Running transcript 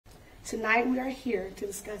Tonight we are here to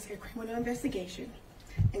discuss a criminal investigation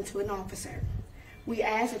into an officer. We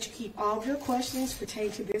ask that you keep all of your questions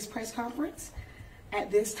pertaining to this press conference.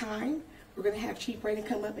 At this time, we're going to have Chief Brady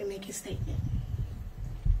come up and make his statement.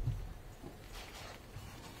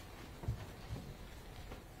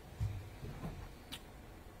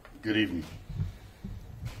 Good evening.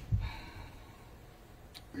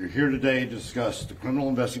 We are here today to discuss the criminal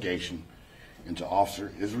investigation into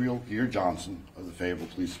Officer Israel Gear Johnson of the Fayetteville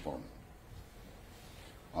Police Department.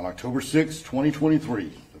 On October 6, 2023,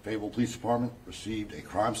 the Fayetteville Police Department received a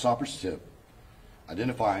Crime Stoppers tip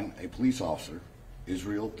identifying a police officer,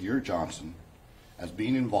 Israel Gear Johnson, as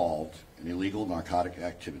being involved in illegal narcotic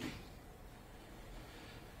activity.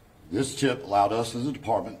 This tip allowed us as a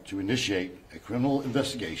department to initiate a criminal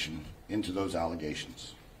investigation into those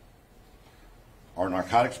allegations. Our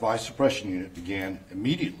Narcotics Vice Suppression Unit began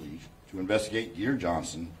immediately to investigate Gear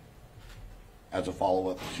Johnson as a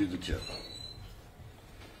follow-up to the tip.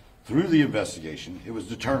 Through the investigation, it was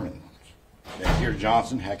determined that Gear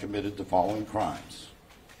Johnson had committed the following crimes: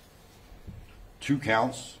 2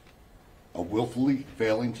 counts of willfully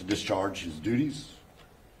failing to discharge his duties,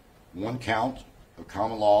 1 count of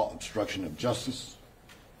common law obstruction of justice,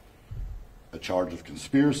 a charge of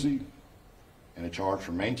conspiracy, and a charge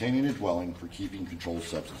for maintaining a dwelling for keeping controlled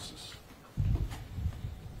substances.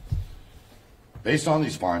 Based on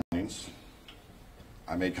these findings,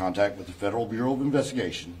 I made contact with the Federal Bureau of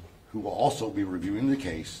Investigation, who will also be reviewing the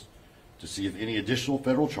case to see if any additional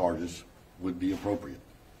federal charges would be appropriate.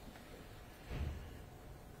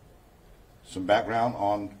 Some background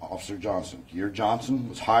on Officer Johnson. Gear Johnson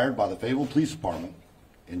was hired by the Fayetteville Police Department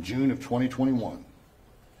in June of 2021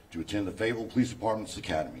 to attend the Fayetteville Police Department's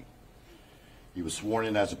Academy. He was sworn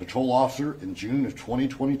in as a patrol officer in June of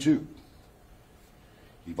 2022.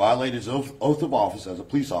 He violated his oath of office as a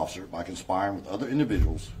police officer by conspiring with other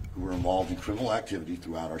individuals who were involved in criminal activity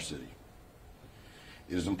throughout our city.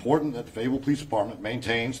 It is important that the Fayetteville Police Department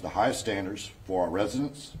maintains the highest standards for our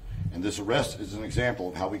residents, and this arrest is an example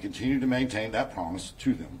of how we continue to maintain that promise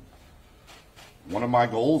to them. One of my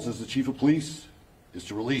goals as the Chief of Police is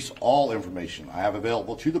to release all information I have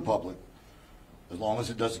available to the public as long as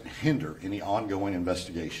it doesn't hinder any ongoing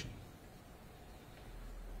investigation.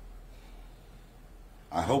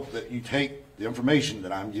 I hope that you take the information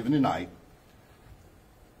that I'm giving tonight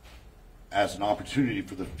as an opportunity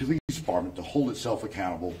for the police department to hold itself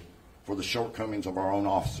accountable for the shortcomings of our own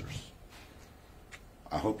officers.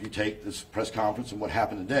 I hope you take this press conference and what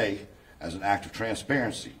happened today as an act of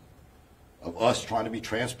transparency, of us trying to be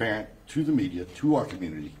transparent to the media, to our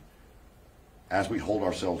community, as we hold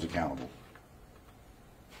ourselves accountable.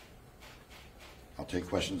 I'll take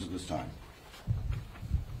questions at this time.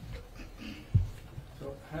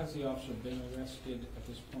 So has the officer been arrested at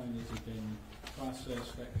this point? Has he been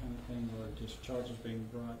processed, that kind of thing, or just charges being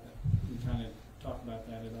brought? Can you kind of talk about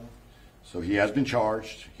that at all? So he has been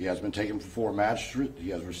charged. He has been taken before a magistrate. He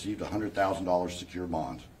has received a $100,000 secure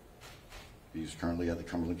bond. He's currently at the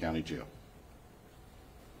Cumberland County Jail.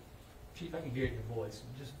 Chief, I can hear it in your voice.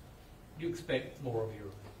 Just, you expect more of your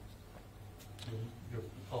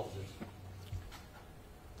officers.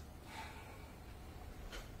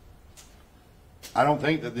 I don't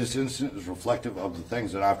think that this incident is reflective of the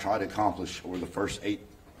things that I've tried to accomplish over the first 8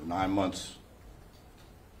 or 9 months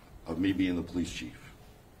of me being the police chief.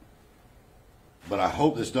 But I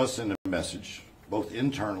hope this does send a message, both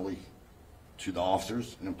internally to the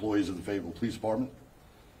officers and employees of the Fayetteville Police Department,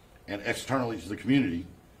 and externally to the community,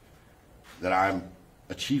 that I'm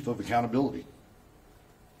a chief of accountability.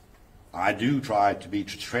 I do try to be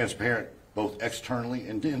transparent, both externally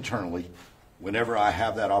and internally, whenever I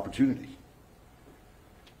have that opportunity.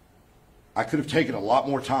 I could have taken a lot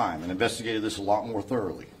more time and investigated this a lot more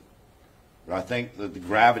thoroughly. But I think that the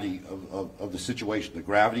gravity of the situation, the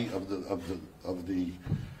gravity of the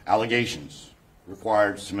allegations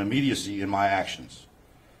required some immediacy in my actions.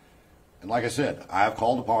 And like I said, I have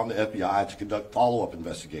called upon the FBI to conduct follow-up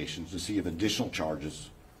investigations to see if additional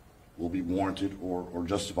charges will be warranted or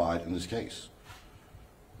justified in this case.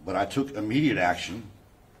 But I took immediate action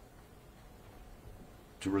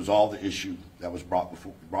to resolve the issue that was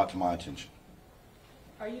brought to my attention.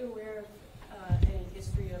 Are you aware of any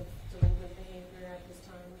history of delinquent behavior at this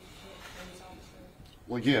time from this officer?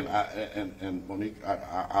 Well, again, and Monique,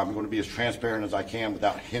 I'm going to be as transparent as I can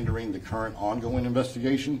without hindering the current ongoing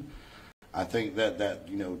investigation. I think that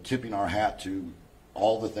you know, tipping our hat to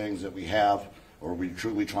all the things that we have, or we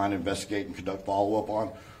truly trying to investigate and conduct follow-up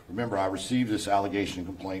on. Remember, I received this allegation and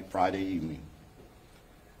complaint Friday evening.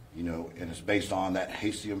 You know, and it's based on that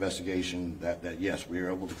hasty investigation that yes, we were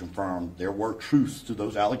able to confirm there were truths to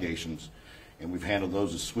those allegations, and we've handled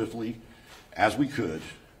those as swiftly as we could,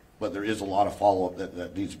 but there is a lot of follow-up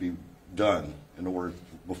that needs to be done in order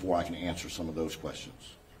before I can answer some of those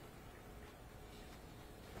questions.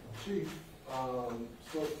 Chief,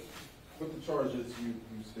 so with the charges you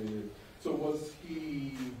stated, so was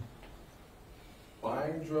he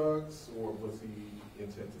buying drugs or was he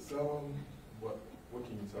intent to sell them? What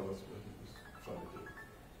can you tell us what he was trying to do?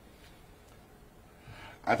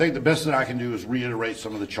 I think the best that I can do is reiterate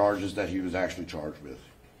some of the charges that he was actually charged with.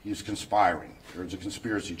 He's conspiring. There's a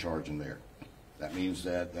conspiracy charge in there. That means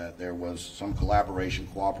that there was some collaboration,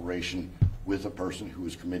 cooperation with a person who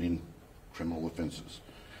is committing criminal offenses.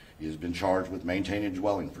 He has been charged with maintaining a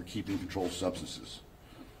dwelling for keeping controlled substances.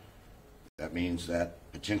 That means that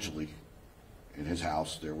potentially in his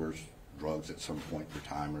house there was drugs at some point in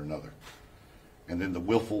time or another. And then the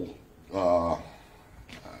willful,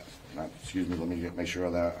 excuse me, let me make sure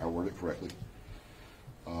that I word it correctly.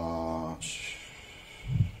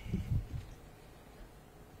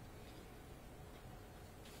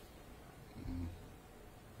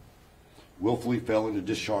 Willfully failing to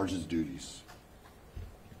discharge his duties.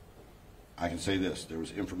 I can say this, there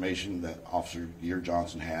was information that Officer Dear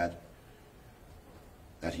Johnson had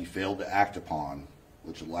that he failed to act upon,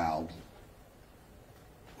 which allowed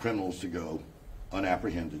criminals to go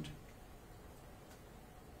unapprehended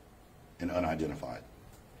and unidentified.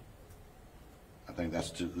 I think that's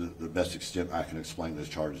to the best extent I can explain those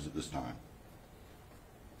charges at this time.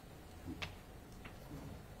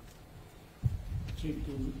 Chief,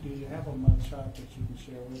 do you have a mugshot that you can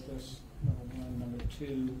share with us, number one? Number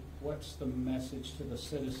two, what's the message to the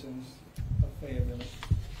citizens of Fayetteville?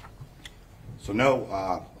 So no,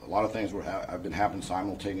 a lot of things have been happening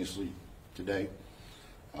simultaneously today.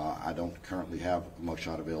 I don't currently have a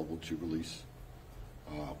mugshot available to release.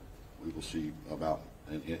 We will see about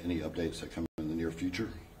any updates that come in the near future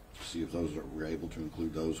to see if we're able to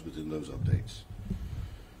include those within those updates.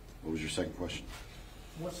 What was your second question?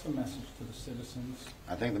 What's the message to the citizens?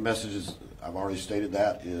 I think the message is, I've already stated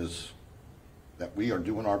that, is that we are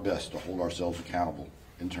doing our best to hold ourselves accountable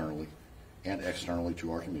internally and externally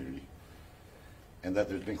to our community, and that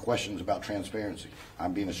there's been questions about transparency.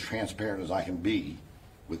 I'm being as transparent as I can be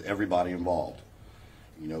with everybody involved.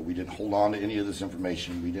 You know, we didn't hold on to any of this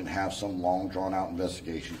information. We didn't have some long drawn-out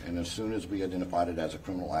investigation, and as soon as we identified it as a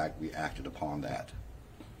criminal act, we acted upon that.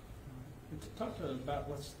 Talk to us about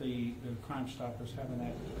what's the Crime Stoppers having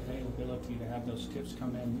that availability to have those tips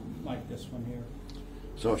come in like this one here.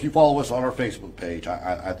 So if you follow us on our Facebook page,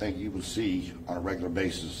 I think you will see on a regular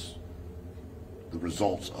basis the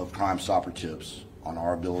results of Crime Stopper tips on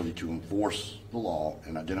our ability to enforce the law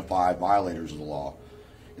and identify violators of the law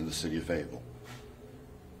in the city of Fayetteville.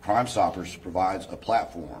 Crime Stoppers provides a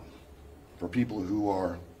platform for people who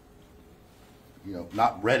are, you know,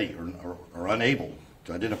 not ready or unable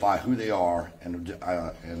to identify who they are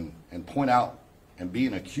and point out and be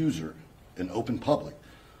an accuser in open public,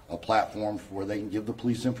 a platform where they can give the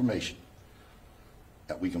police information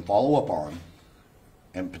that we can follow up on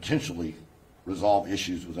and potentially resolve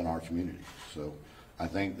issues within our community. So I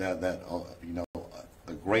think that you know,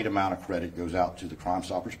 a great amount of credit goes out to the Crime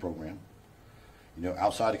Stoppers program. You know,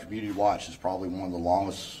 outside of Community Watch is probably one of the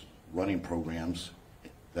longest running programs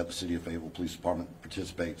that the City of Fayetteville Police Department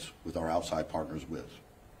participates with our outside partners with.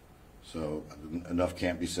 So enough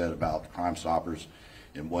can't be said about Crime Stoppers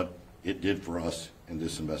and what it did for us in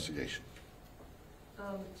this investigation.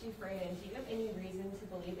 Chief Brandon, do you have any reason to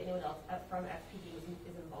believe anyone else from FPD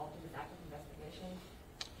is involved in this active investigation?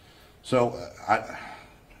 So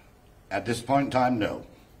at this point in time, no.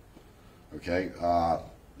 Okay,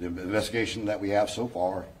 the investigation that we have so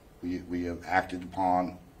far, we have acted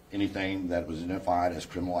upon anything that was identified as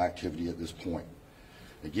criminal activity at this point.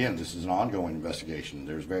 Again, this is an ongoing investigation.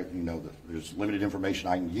 There's there's limited information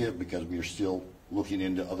I can give because we are still looking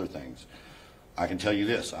into other things. I can tell you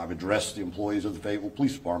this, I've addressed the employees of the Fayetteville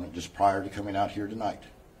Police Department just prior to coming out here tonight.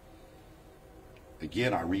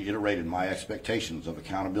 Again, I reiterated my expectations of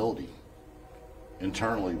accountability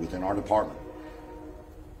internally within our department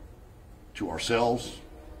to ourselves,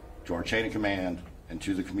 to our chain of command, and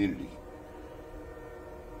to the community.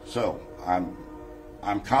 So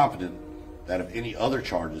I'm confident that if any other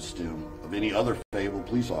charges stem of any other Fayetteville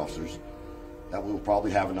police officers, that we'll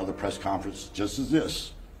probably have another press conference just as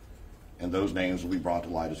this, and those names will be brought to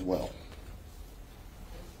light as well.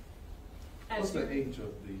 What's the age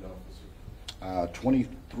of the officer?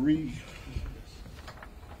 23.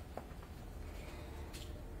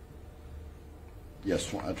 Yes,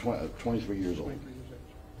 23 years old.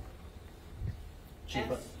 Chief,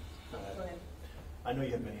 Go ahead. I know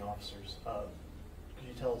you have many officers. Could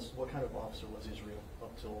you tell us what kind of officer was Israel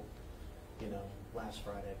up till last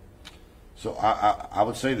Friday. So I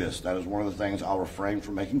would say this, that is one of the things I'll refrain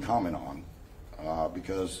from making comment on,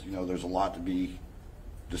 because, there's a lot to be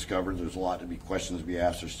discovered, there's a lot to be questions to be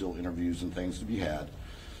asked, there's still interviews and things to be had.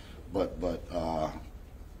 But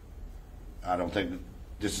I don't think that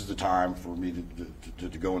this is the time for me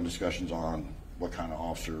to go in discussions on what kind of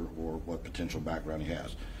officer or what potential background he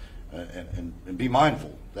has. And be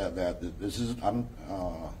mindful that this is, I'm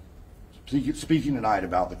speaking tonight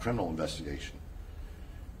about the criminal investigation.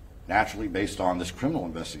 Naturally, based on this criminal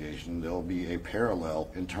investigation, there'll be a parallel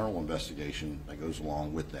internal investigation that goes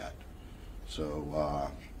along with that. So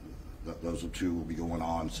those two will be going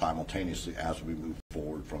on simultaneously as we move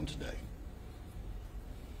forward from today.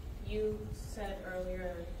 You said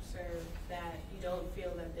earlier, sir, that you don't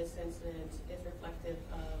feel that this incident is reflective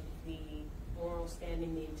of the moral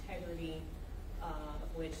standing, the integrity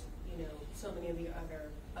of which, so many of the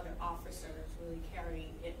other officers really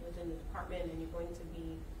carry it within the department, and you're going to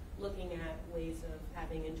be looking at ways of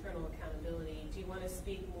having internal accountability. Do you want to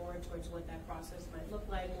speak more towards what that process might look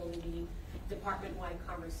like? Will there be department-wide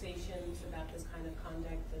conversations about this kind of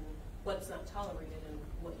conduct and what's not tolerated and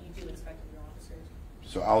what you do expect of your officers?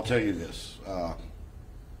 So I'll tell you this.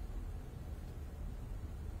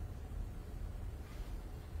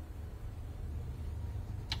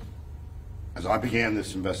 As I began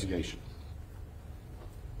this investigation,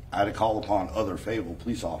 I had to call upon other Fayetteville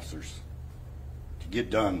police officers to get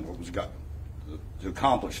done what was got, to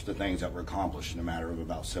accomplish the things that were accomplished in a matter of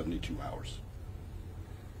about 72 hours.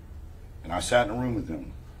 And I sat in a room with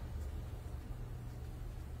them,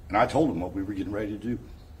 and I told them what we were getting ready to do.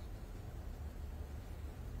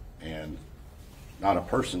 And not a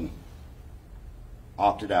person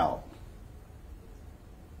opted out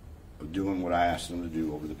of doing what I asked them to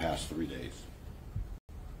do over the past 3 days.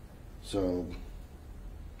 So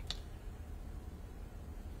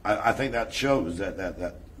I think that shows that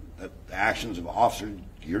the actions of Officer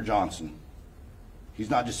Gear Johnson, he's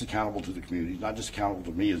not just accountable to the community, he's not just accountable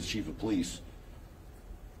to me as chief of police,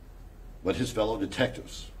 but his fellow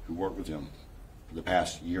detectives who worked with him for the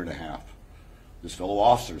past year and a half, his fellow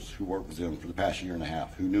officers who worked with him for the past year and a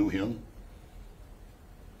half, who knew him.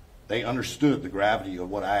 They understood the gravity of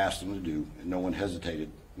what I asked them to do, and no one hesitated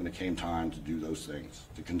when it came time to do those things,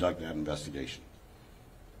 to conduct that investigation.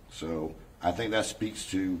 So I think that speaks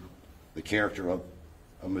to the character of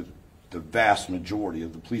the vast majority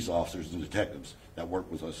of the police officers and detectives that work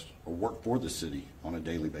with us or work for the city on a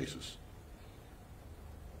daily basis.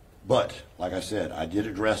 But, like I said, I did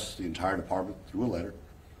address the entire department through a letter.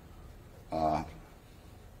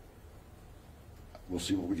 We'll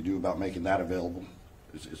see what we can do about making that available.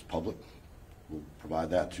 It's public. We'll provide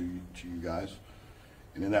that to you guys.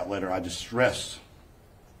 And in that letter, I just stress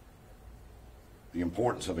the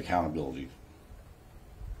importance of accountability,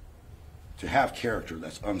 to have character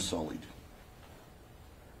that's unsullied,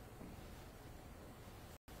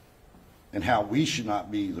 and how we should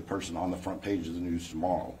not be the person on the front page of the news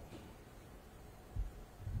tomorrow,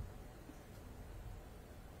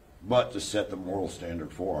 but to set the moral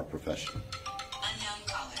standard for our profession. Unknown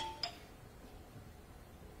caller.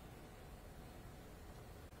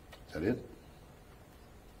 Is that it?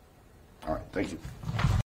 All right, thank you.